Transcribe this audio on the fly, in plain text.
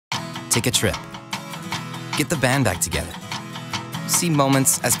Take a trip. Get the band back together. See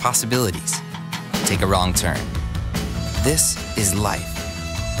moments as possibilities. Take a wrong turn. This is life.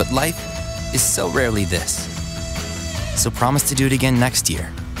 But life is so rarely this. So promise to do it again next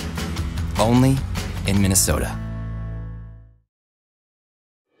year. Only in Minnesota.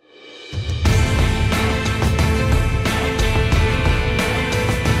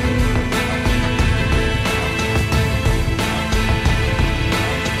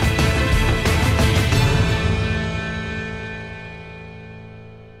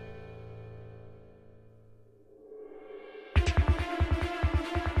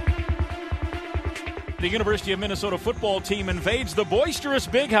 The University of Minnesota football team invades the boisterous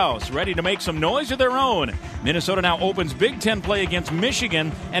Big House, ready to make some noise of their own. Minnesota now opens Big Ten play against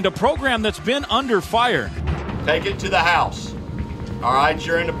Michigan and a program that's been under fire. Take it to the house. All right,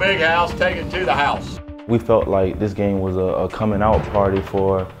 you're in the Big House, take it to the house. We felt like this game was a coming out party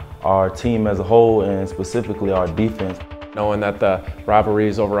for our team as a whole and specifically our defense. Knowing that the rivalry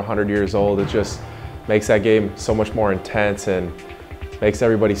is over 100 years old, it just makes that game so much more intense and makes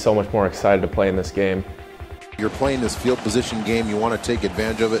everybody so much more excited to play in this game. You're playing this field position game, you want to take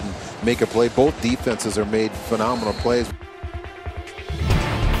advantage of it and make a play. Both defenses are made phenomenal plays.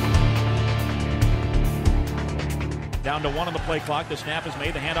 Down to 1 on the play clock, the snap is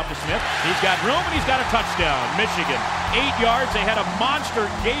made, the handoff to Smith. He's got room and he's got a touchdown. Michigan, 8 yards, they had a monster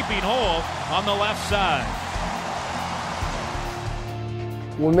gaping hole on the left side.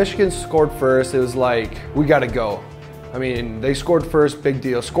 When Michigan scored first, it was like, we gotta go. I mean, they scored first, big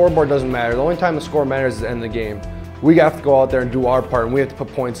deal. Scoreboard doesn't matter. The only time the score matters is the end of the game. We have to go out there and do our part, and we have to put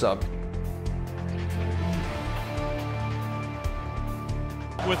points up.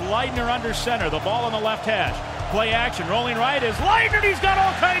 With Leidner under center, the ball on the left hash. Play action, rolling right is Leidner, he's got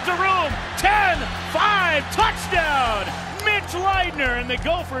all kinds of room. 10, 5, touchdown! Mitch Leidner, and the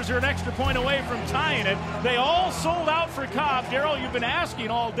Gophers are an extra point away from tying it. They all sold out for Cobb. Darryl, you've been asking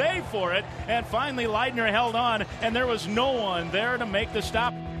all day for it, and finally Leidner held on, and there was no one there to make the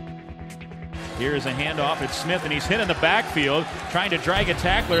stop. Here's a handoff, it's Smith, and he's hit in the backfield, trying to drag a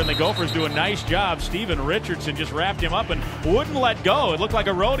tackler, and the Gophers do a nice job. Steven Richardson just wrapped him up and wouldn't let go. It looked like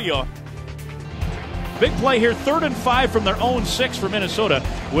a rodeo. Big play here, 3rd and 5 from their own 6 for Minnesota,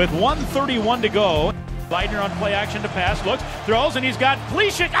 with 1:31 to go. Leidner on play action to pass, looks, throws, and he's got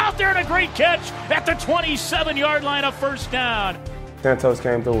Pleshik out there and a great catch at the 27-yard line of first down. Santos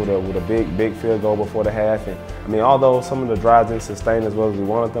came through with a big field goal before the half, and I mean, although some of the drives didn't sustain as well as we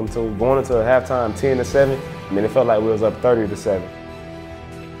wanted them to, going into halftime 10-7, I mean, it felt like we was up 30-7.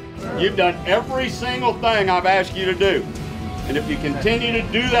 You've done every single thing I've asked you to do. And if you continue to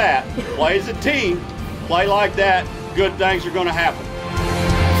do that, play as a team, play like that, good things are going to happen.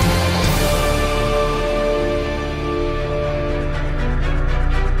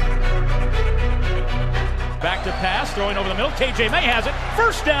 Back to pass, throwing over the middle. KJ May has it.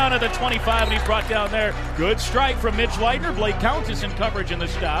 First down at the 25, and he's brought down there. Good strike from Mitch Leidner. Blake Countess in coverage in the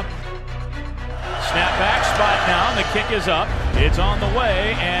stop. Snap back, spot down. The kick is up. It's on the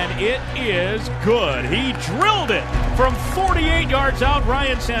way, and it is good. He drilled it from 48 yards out.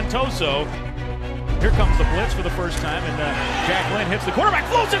 Ryan Santoso. Here comes the blitz for the first time, and Jack Lynn hits the quarterback.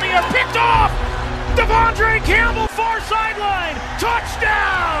 Floats in the air, picked off. Devondre Campbell, far sideline.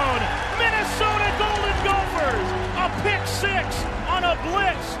 Touchdown! Minnesota Golden Gophers, a pick 6 on a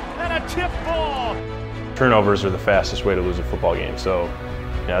blitz and a tip ball. Turnovers are the fastest way to lose a football game. So,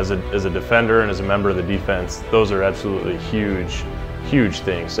 you know, as a defender and as a member of the defense, those are absolutely huge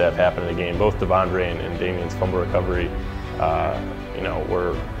things that have happened in the game. Both Devondre and Damien's fumble recovery, you know,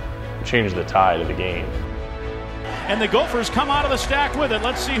 were changed the tide of the game. And the Gophers come out of the stack with it.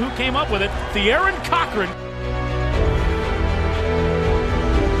 Let's see who came up with it. Theron Cochran.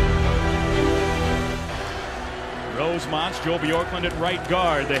 Rosemont's Joe Bjorklund at right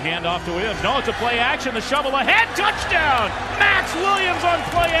guard. The handoff to Williams. No, it's a play action. The shovel ahead. Touchdown! Max Williams on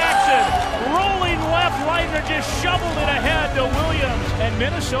play action. Rolling left. Leidner just shoveled it ahead to Williams. And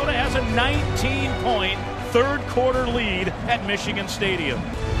Minnesota has a 19-point third quarter lead at Michigan Stadium.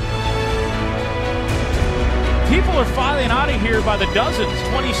 People are filing out of here by the dozens.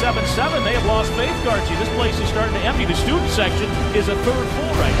 27-7. They have lost faith, Garchie. This place is starting to empty. The student section is a third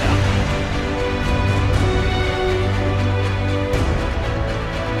full right now.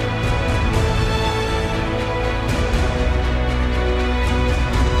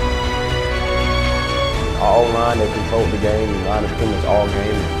 Our O-line, they controlled the game, and line of scrimmage all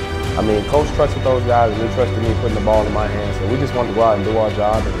game. I mean, Coach trusted those guys, and they trusted me putting the ball in my hands. So we just wanted to go out and do our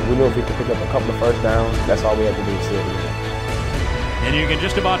job. And we knew if we could pick up a couple of first downs, that's all we had to do to sit here. And you can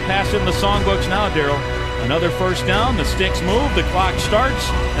just about pass in the songbooks now, Darryl. Another first down, the sticks move, the clock starts,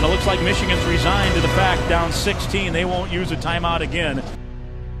 and it looks like Michigan's resigned to the fact down 16. They won't use a timeout again.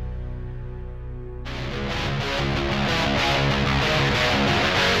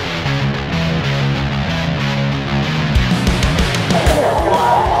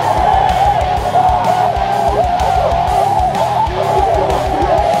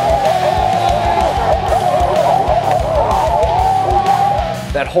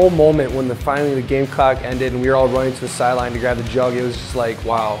 That whole moment when finally the game clock ended and we were all running to the sideline to grab the jug, it was just like,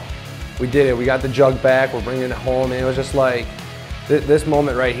 wow, we did it. We got the jug back, we're bringing it home, and it was just like, this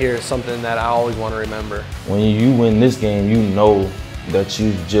moment right here is something that I always want to remember. When you win this game, you know that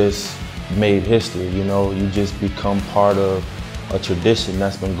you just made history, you know, you just become part of a tradition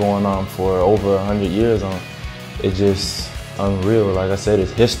that's been going on for over 100 years on. It's just unreal. Like I said,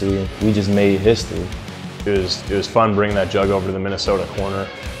 it's history. We just made history. It was fun bringing that jug over to the Minnesota corner.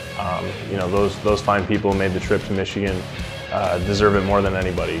 You know, those fine people who made the trip to Michigan deserve it more than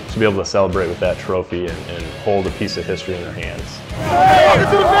anybody. To be able to celebrate with that trophy and hold a piece of history in their hands. Walk it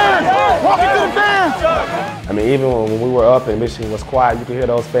to the fans! Walk it to the fans! I mean, even when we were up and Michigan was quiet, you could hear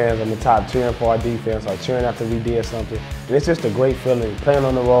those fans on the top cheering for our defense or cheering after we did something. And it's just a great feeling. Playing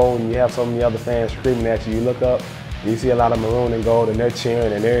on the road and you have so many other fans screaming at you. You look up, you see a lot of maroon and gold and they're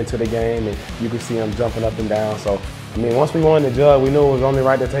cheering and they're into the game and you can see them jumping up and down. So, I mean, once we won the jug, we knew it was only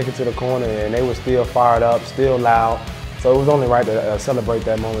right to take it to the corner and they were still fired up, still loud. So it was only right to celebrate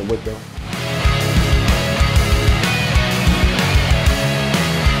that moment with them.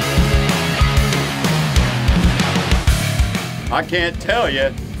 I can't tell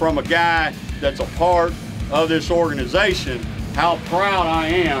you from a guy that's a part of this organization how proud I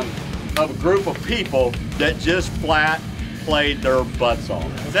am of a group of people that just flat played their butts off.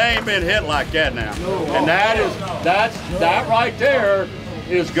 They ain't been hit like that now. And that right there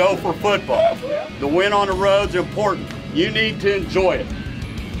is Gopher football. The win on the road's important. You need to enjoy it.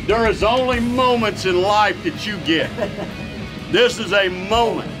 There is only moments in life that you get. This is a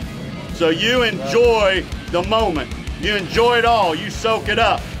moment. So you enjoy the moment. You enjoy it all. You soak it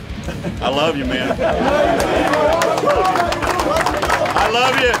up. I love you, man. I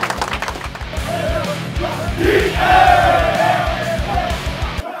love you.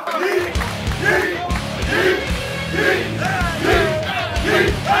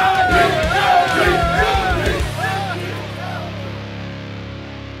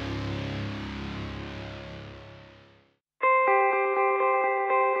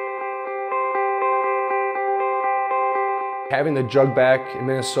 Having the jug back in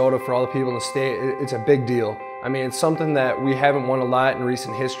Minnesota for all the people in the state, it's a big deal. I mean, it's something that we haven't won a lot in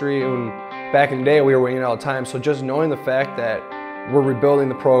recent history, and back in the day we were winning it all the time. So just knowing the fact that we're rebuilding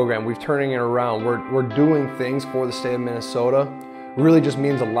the program, we're turning it around, we're doing things for the state of Minnesota, really just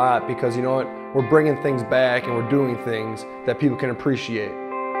means a lot because, you know what, we're bringing things back and we're doing things that people can appreciate.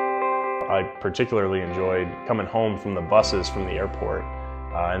 I particularly enjoyed coming home from the buses from the airport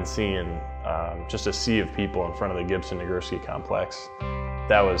and seeing just a sea of people in front of the Gibson-Nagurski complex.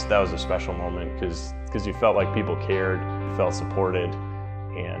 That was a special moment because you felt like people cared, you felt supported,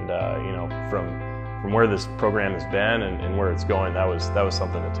 and you know, from where this program has been and where it's going, that was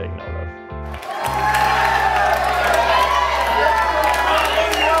something to take note of.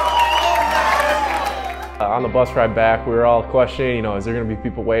 On the bus ride back, we were all questioning, you know, is there going to be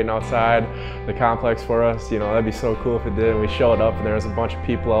people waiting outside the complex for us? You know, that'd be so cool if it did. And we showed up and there was a bunch of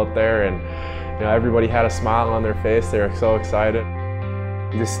people out there and, you know, everybody had a smile on their face. They were so excited.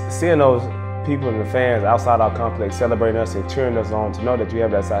 Just seeing those people and the fans outside our complex celebrating us and cheering us on, to know that you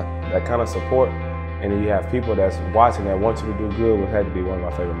have that kind of support and then you have people that's watching that want you to do good, would have to be one of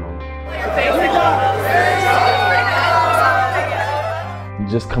my favorite moments.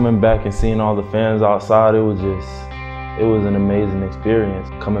 Just coming back and seeing all the fans outside, it was an amazing experience.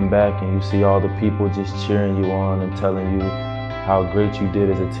 Coming back and you see all the people just cheering you on and telling you how great you did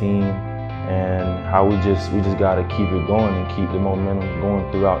as a team and how we just gotta keep it going and keep the momentum going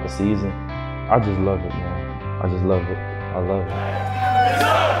throughout the season. I just love it, man. I just love it. I love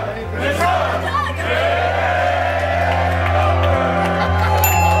it.